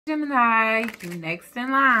Gemini, you next in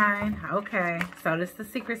line. Okay, so this is the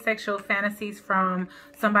secret sexual fantasies from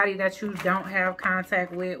somebody that you don't have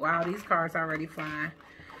contact with. Wow, these cards already flying.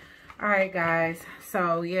 All right, guys.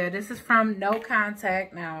 So yeah, this is from no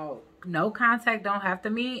contact. Now, no contact don't have to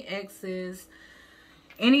mean exes.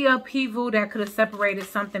 Any upheaval that could have separated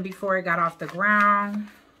something before it got off the ground.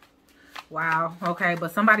 Wow. Okay,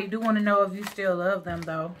 but somebody do want to know if you still love them,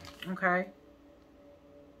 though. Okay.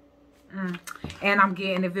 And I'm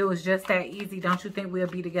getting, if it was just that easy, don't you think we'll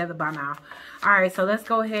be together by now? All right, so let's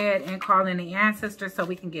go ahead and call in the ancestors so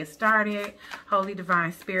we can get started. Holy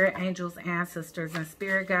Divine Spirit, angels, ancestors, and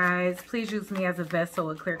spirit guides, please use me as a vessel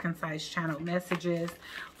with clear, concise channel messages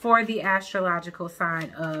for the astrological sign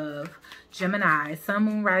of Gemini, Sun,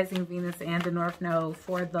 Moon, Rising, Venus, and the North Node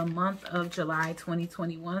for the month of July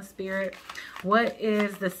 2021, Spirit. What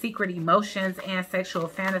is the secret emotions and sexual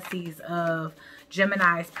fantasies of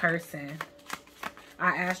Gemini's person?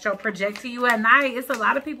 I astral project to you at night. It's a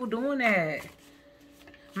lot of people doing that.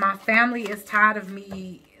 My family is tired of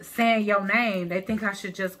me saying your name. They think I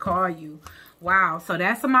should just call you. Wow, so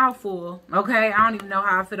that's a mouthful. Okay, I don't even know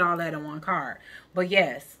how I fit all that in one card. But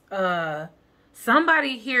yes,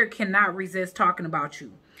 somebody here cannot resist talking about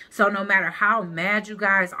you. So no matter how mad you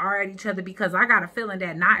guys are at each other, because I got a feeling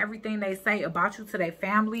that not everything they say about you to their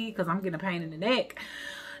family, because I'm getting a pain in the neck,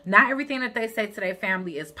 not everything that they say to their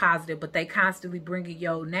family is positive, but they constantly bringing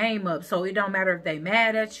your name up. So it don't matter if they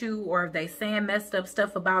mad at you or if they saying messed up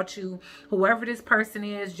stuff about you. Whoever this person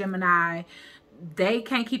is, Gemini, they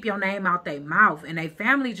can't keep your name out their mouth. And they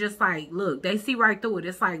family just like, look, they see right through it.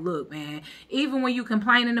 It's like, look, man, even when you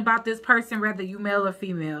complaining about this person, whether you male or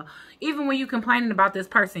female, even when you complaining about this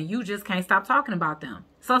person, you just can't stop talking about them.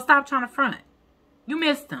 So stop trying to front. You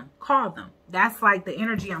missed them. Call them. That's like the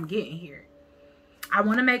energy I'm getting here. I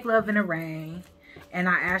want to make love in the rain, and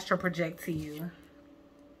I astral project to you.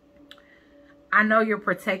 I know you're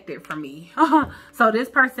protected from me. So this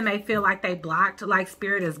person may feel like they blocked, like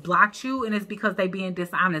spirit has blocked you, and it's because they being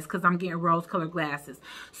dishonest, because I'm getting rose-colored glasses.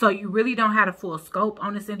 So you really don't have a full scope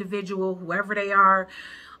on this individual, whoever they are.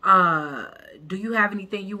 Do you have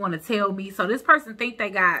anything you want to tell me? So this person think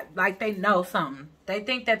they got, like they know something. They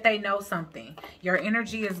think that they know something. Your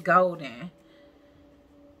energy is golden.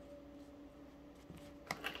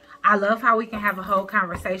 I love how we can have a whole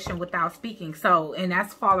conversation without speaking. So, and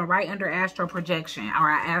that's falling right under astral projection, or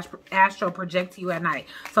I astral project to you at night.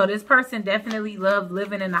 So this person definitely loves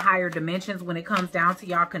living in the higher dimensions when it comes down to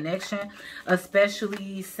y'all connection,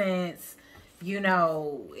 especially since, you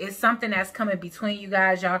know, it's something that's coming between you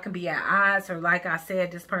guys. Y'all can be at odds, or like I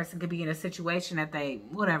said, this person could be in a situation that they,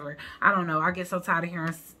 whatever. I don't know. I get so tired of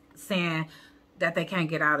hearing saying that they can't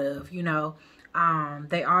get out of, you know.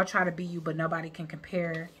 They all try to be you, but nobody can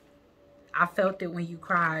compare. I felt it when you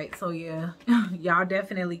cried. So yeah, y'all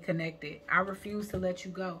definitely connected. I refuse to let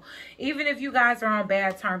you go. Even if you guys are on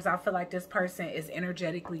bad terms, I feel like this person is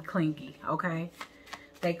energetically clingy, okay?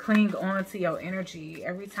 They cling on to your energy.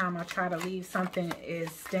 Every time I try to leave, something is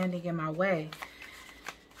standing in my way.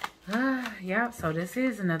 Yeah, so this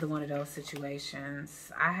is another one of those situations.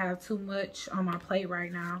 I have too much on my plate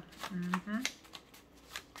right now.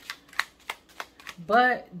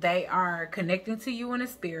 But they are connecting to you in a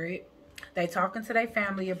spirit. They talking to their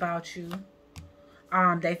family about you.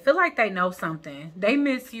 They feel like they know something. They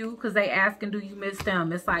miss you because they asking, do you miss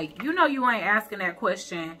them? It's like, you know, you ain't asking that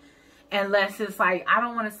question unless it's like, I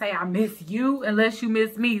don't want to say I miss you unless you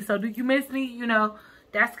miss me. So do you miss me? You know,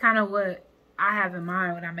 that's kind of what I have in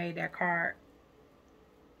mind when I made that card.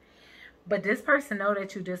 But this person know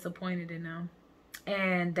that you're disappointed in them.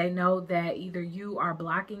 And they know that either you are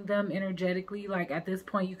blocking them energetically. Like at this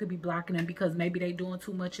point, you could be blocking them because maybe they doing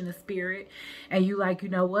too much in the spirit. And you like, you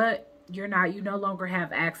know what? You no longer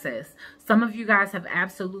have access. Some of you guys have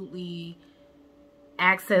absolutely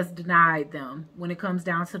access denied them when it comes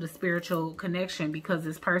down to the spiritual connection, because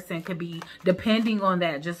this person could be depending on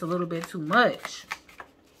that just a little bit too much,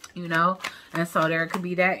 you know. And so there could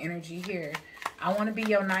be that energy here. I want to be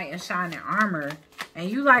your knight in shining armor. And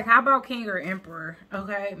you like, how about king or emperor?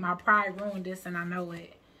 Okay, my pride ruined this and I know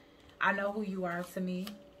it. I know who you are to me.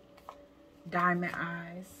 Diamond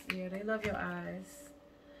eyes. Yeah, they love your eyes.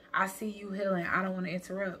 I see you healing. I don't want to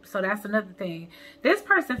interrupt. So that's another thing. This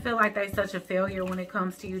person feel like they such a failure when it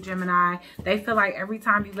comes to you, Gemini. They feel like every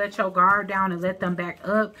time you let your guard down and let them back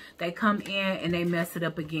up, they come in and they mess it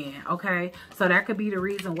up again. Okay, so that could be the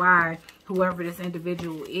reason why whoever this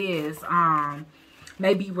individual is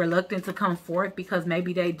may be reluctant to come forth, because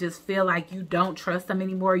maybe they just feel like you don't trust them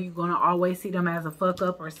anymore. You're going to always see them as a fuck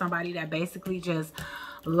up or somebody that basically just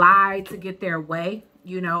lied to get their way.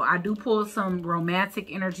 You know, I do pull some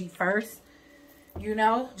romantic energy first. You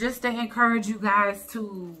know, just to encourage you guys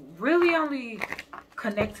to really only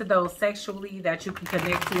connect to those sexually that you can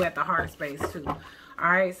connect to at the heart space too.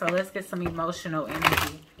 All right, so let's get some emotional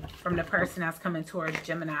energy from the person that's coming towards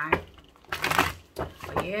Gemini.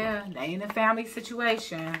 But yeah, they in a family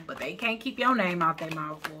situation, but they can't keep your name out their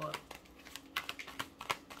mouth, boy.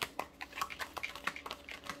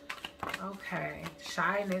 Okay,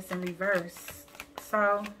 shyness in reverse.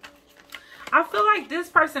 So I feel like this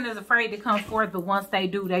person is afraid to come forth, but once they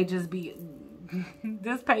do, they just be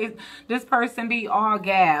this person be all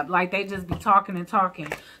gab, like they just be talking and talking.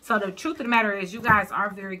 So the truth of the matter is, you guys are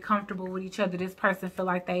very comfortable with each other. This person feel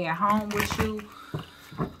like they at home with you,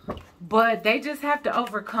 but they just have to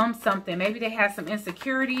overcome something. Maybe they have some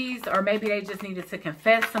insecurities, or maybe they just needed to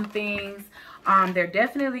confess some things. There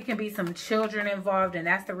definitely can be some children involved, and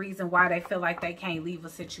that's the reason why they feel like they can't leave a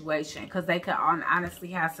situation, because they could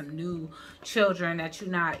honestly have some new children that you're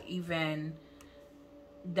not even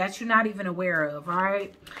aware of. All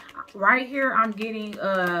right here I'm getting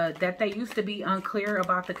that they used to be unclear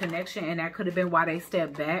about the connection, and that could have been why they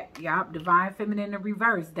stepped back. Yup, divine feminine in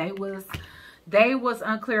reverse. They was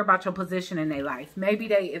unclear about your position in their life. Maybe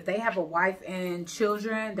if they have a wife and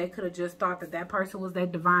children, they could have just thought that person was their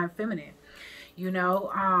divine feminine. You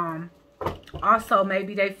know, also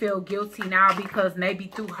maybe they feel guilty now because maybe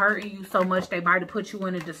through hurting you so much, they might have put you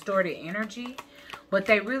in a distorted energy. But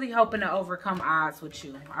they really hoping to overcome odds with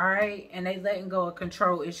you, all right? And they letting go of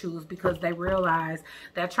control issues because they realize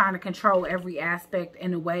that trying to control every aspect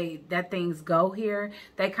in the way that things go here,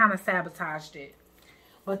 they kind of sabotaged it.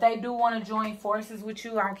 But they do want to join forces with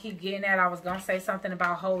you. I'll keep getting that. I was going to say something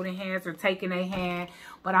about holding hands or taking a hand,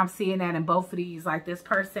 but I'm seeing that in both of these. Like this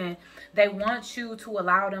person, they want you to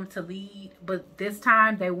allow them to lead, but this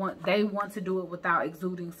time they want to do it without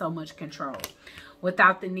exuding so much control,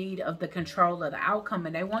 without the need of the control of the outcome.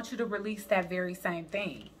 And they want you to release that very same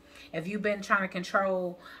thing. If you've been trying to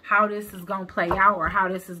control how this is going to play out or how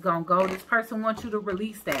this is going to go, this person wants you to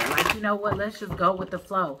release that. Like, you know what? Let's just go with the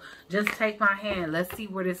flow. Just take my hand. Let's see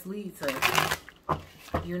where this leads us.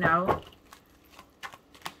 You know?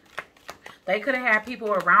 They could have had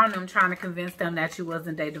people around them trying to convince them that you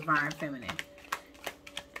wasn't their divine feminine.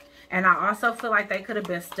 And I also feel like they could have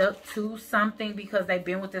been stuck to something because they've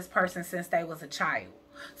been with this person since they was a child.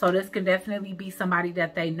 So this could definitely be somebody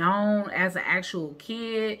that they known as an actual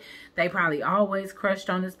kid. They probably always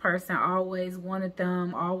crushed on this person, always wanted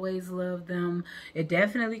them, always loved them. It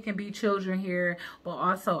definitely can be children here. But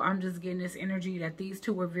also, I'm just getting this energy that these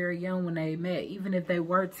two were very young when they met. Even if they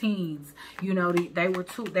were teens, you know, they were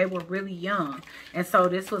really young. And so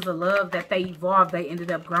this was a love that they evolved, they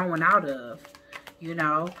ended up growing out of. You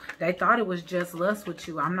know, they thought it was just lust with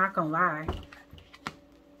you. I'm not gonna lie.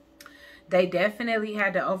 They definitely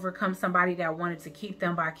had to overcome somebody that wanted to keep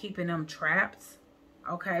them by keeping them trapped.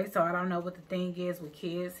 Okay, so I don't know what the thing is with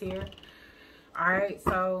kids here. All right,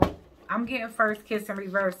 so I'm getting first kiss in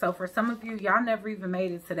reverse. So for some of you, y'all never even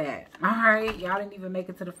made it to that. All right, y'all didn't even make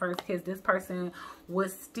it to the first kiss. This person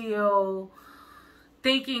was still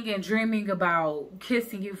thinking and dreaming about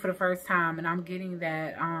kissing you for the first time. And I'm getting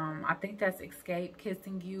that, I think that's escape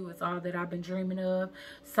kissing you is all that I've been dreaming of.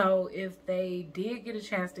 So if they did get a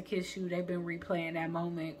chance to kiss you, they've been replaying that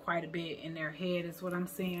moment quite a bit in their head is what I'm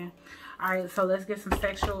seeing. All right, so let's get some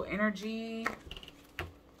sexual energy.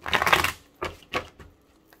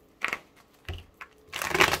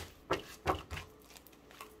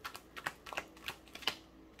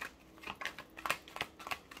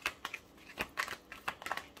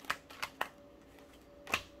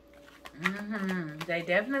 They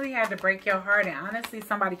definitely had to break your heart, and honestly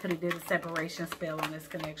somebody could have did a separation spell on this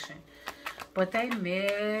connection, but they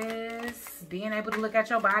miss being able to look at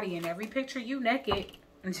your body. In every picture you naked,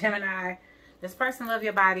 Gemini. This person love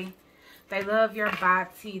your body. They love your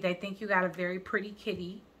body. They think you got a very pretty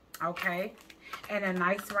kitty, okay, and a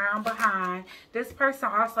nice round behind. This person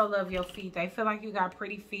also love your feet. They feel like you got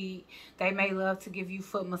pretty feet. They may love to give you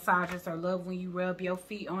foot massages or love when you rub your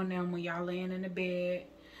feet on them when y'all laying in the bed.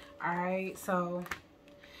 All right, so,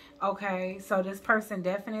 okay, so this person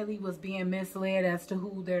definitely was being misled as to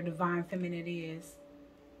who their divine feminine is.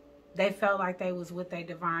 They felt like they was with their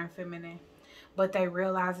divine feminine, but they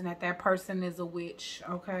realizing that that person is a witch,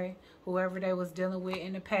 okay? Whoever they was dealing with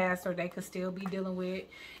in the past, or they could still be dealing with,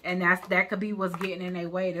 and that could be what's getting in their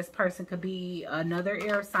way. This person could be another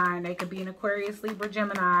air sign. They could be an Aquarius, Libra,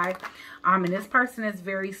 Gemini, and this person is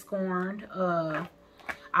very scorned.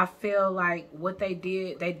 I feel like what they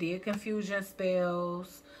did confusion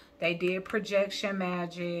spells. They did projection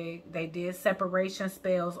magic. They did separation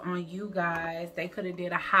spells on you guys. They could have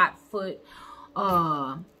did a hot foot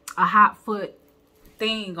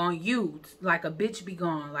sting on you, like a bitch be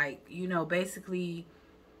gone, like, you know, basically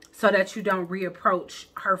so that you don't reapproach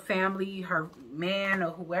her family, her man, or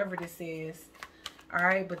whoever this is. All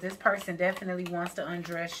right, but this person definitely wants to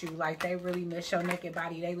undress you. Like, they really miss your naked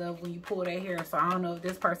body. They love when you pull their hair. So I don't know if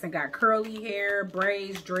this person got curly hair,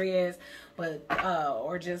 braids, dreads, but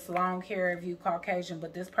or just long hair if you Caucasian.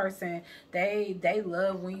 But this person, they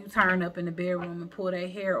love when you turn up in the bedroom and pull their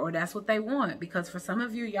hair, or that's what they want. Because for some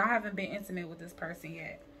of you, y'all haven't been intimate with this person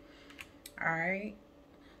yet. All right,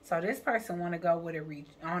 so this person want to go with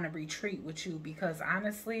on a retreat with you, because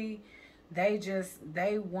honestly,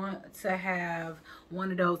 they want to have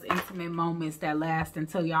one of those intimate moments that last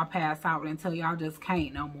until y'all pass out, until y'all just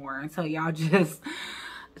can't no more, until y'all just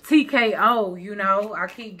TKO, you know. I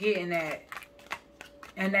keep getting that.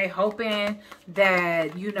 And they hoping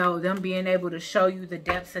that, you know, them being able to show you the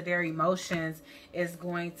depths of their emotions is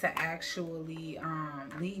going to actually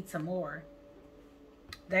lead to more.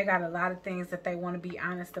 They got a lot of things that they want to be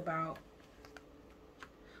honest about,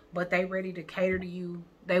 but they ready to cater to you.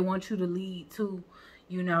 They want you to lead too,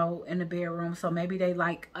 you know, in the bedroom. So maybe they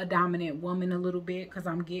like a dominant woman a little bit, because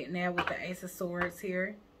I'm getting that with the Ace of Swords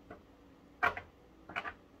here.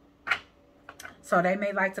 So they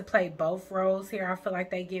may like to play both roles here. I feel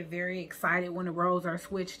like they get very excited when the roles are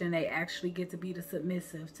switched and they actually get to be the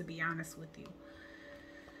submissive, to be honest with you.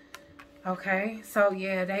 Okay, so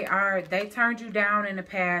yeah, they turned you down in the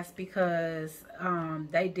past because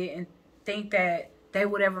they didn't think that they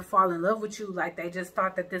would ever fall in love with you. Like, they just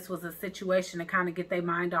thought that this was a situation to kind of get their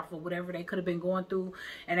mind off of whatever they could have been going through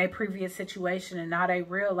in a previous situation. And now they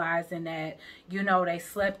realizing that, you know, they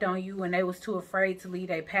slept on you and they was too afraid to leave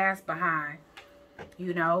their past behind,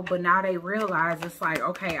 you know. But now they realize, it's like,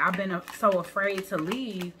 okay, I've been so afraid to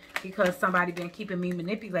leave because somebody been keeping me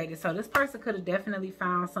manipulated. So this person could have definitely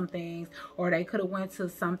found some things, or they could have went to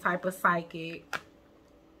some type of psychic.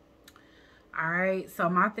 All right, so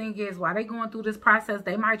my thing is, while they going through this process,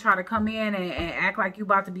 they might try to come in and act like you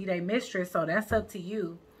about to be their mistress. So that's up to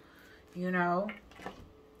you, you know.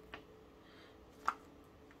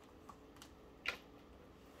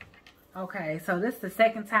 Okay, so this is the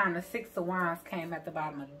second time the Six of Wands came at the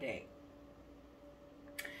bottom of the deck.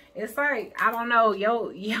 It's like, I don't know,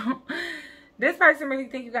 yo, this person really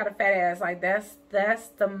think you got a fat ass. Like, that's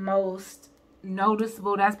the most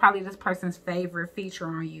noticeable. That's probably this person's favorite feature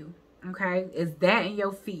on you. Okay, is that in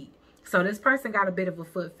your feet. So this person got a bit of a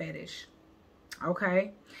foot fetish.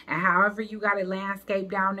 Okay, and however you got it landscape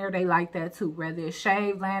down there, they like that too, whether it's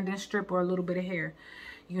shaved, landing strip, or a little bit of hair,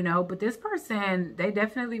 you know. But this person, they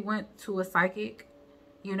definitely went to a psychic,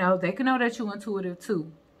 you know. They can know that you're intuitive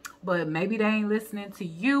too, but maybe they ain't listening to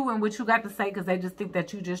you and what you got to say, because they just think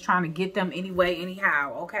that you're just trying to get them anyway,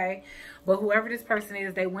 anyhow. Okay, but whoever this person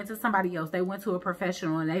is, they went to somebody else. They went to a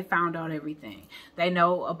professional and they found out everything. They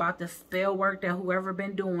know about the spell work that whoever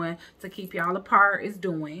been doing to keep y'all apart is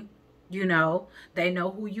doing. You know, they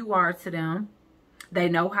know who you are to them. They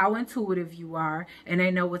know how intuitive you are, and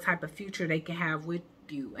they know what type of future they can have with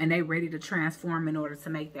you, and they ready to transform in order to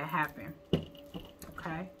make that happen.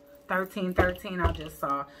 Okay, 1313 I just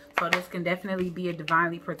saw. So this can definitely be a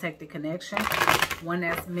divinely protected connection, one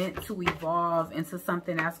that's meant to evolve into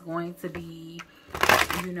something that's going to be,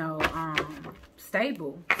 you know,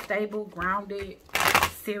 stable, grounded,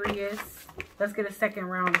 serious. Let's get a second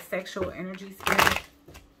round of sexual energy, spirit.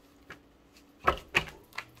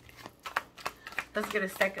 Let's get a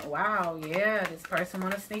second. Wow, yeah, this person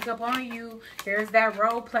want to sneak up on you. Here's that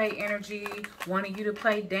role play energy, wanting you to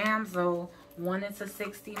play damsel, 1 into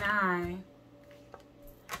 69.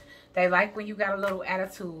 They like when you got a little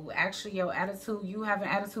attitude. Actually, your attitude, you have an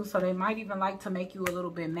attitude, so they might even like to make you a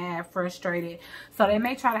little bit mad, frustrated. So they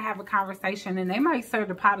may try to have a conversation, and they might stir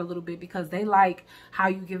the pot a little bit because they like how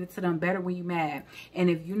you give it to them better when you mad. And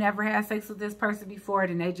if you never had sex with this person before,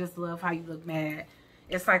 then they just love how you look mad.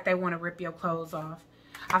 It's like they want to rip your clothes off.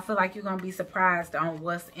 I feel like you're going to be surprised on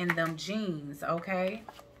what's in them jeans, okay?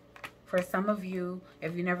 For some of you,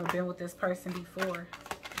 if you've never been with this person before.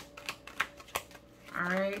 All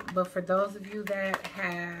right, but for those of you that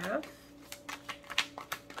have,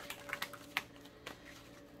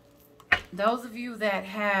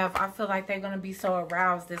 I feel like they're going to be so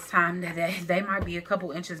aroused this time that they might be a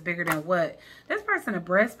couple inches bigger than what? This person, a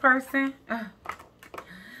breast person?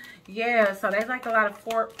 Yeah, so they like a lot of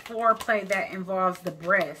foreplay that involves the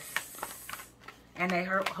breasts. And they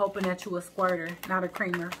hoping that you a squirter, not a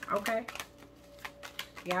creamer, okay?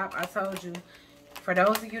 Yep, I told you. For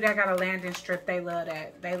those of you that got a landing strip, they love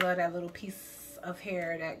that. They love that little piece of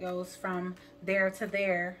hair that goes from there to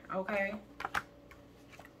there, okay?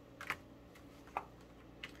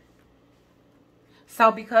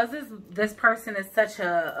 So because this person is such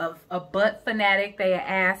a butt fanatic, they an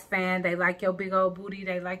ass fan, they like your big old booty,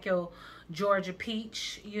 they like your Georgia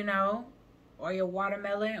peach, you know, or your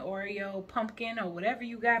watermelon or your pumpkin or whatever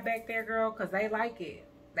you got back there, girl, because they like it.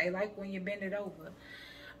 They like when you bend it over.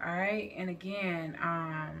 All right. And again,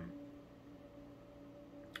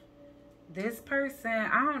 this person,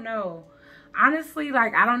 I don't know. Honestly,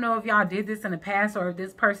 like, I don't know if y'all did this in the past or if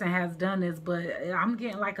this person has done this, but I'm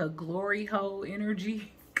getting like a glory hole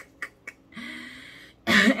energy.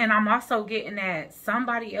 And I'm also getting that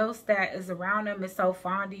somebody else that is around them is so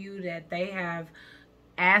fond of you that they have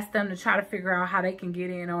asked them to try to figure out how they can get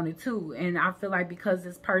in on it too. And I feel like because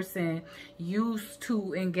this person used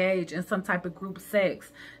to engage in some type of group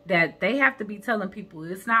sex, that they have to be telling people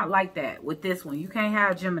it's not like that with this one. You can't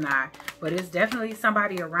have Gemini, but it's definitely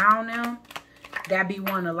somebody around them that be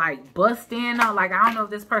wanting to like bust in on. Like, I don't know if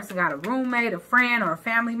this person got a roommate, a friend, or a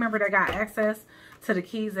family member that got access to the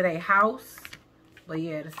keys of their house. But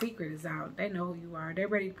yeah, the secret is out. They know who you are. They're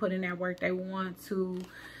ready to put in that work. They want to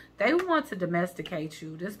domesticate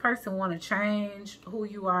you. This person want to change who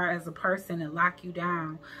you are as a person and lock you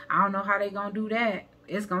down. I don't know how they gonna do that.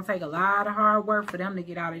 It's gonna take a lot of hard work for them to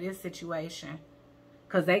get out of this situation,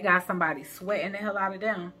 because they got somebody sweating the hell out of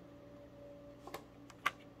them.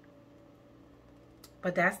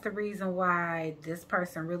 But that's the reason why this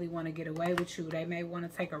person really want to get away with you. They may want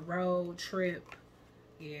to take a road trip.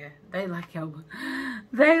 Yeah, they like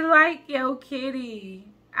your kitty.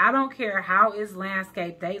 I don't care how it's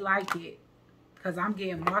landscaped. They like it. Because I'm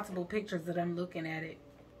getting multiple pictures of them looking at it.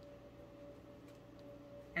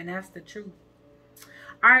 And that's the truth.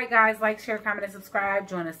 Alright, guys. Like, share, comment, and subscribe.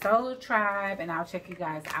 Join the Soul Tribe. And I'll check you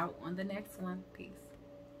guys out on the next one. Peace.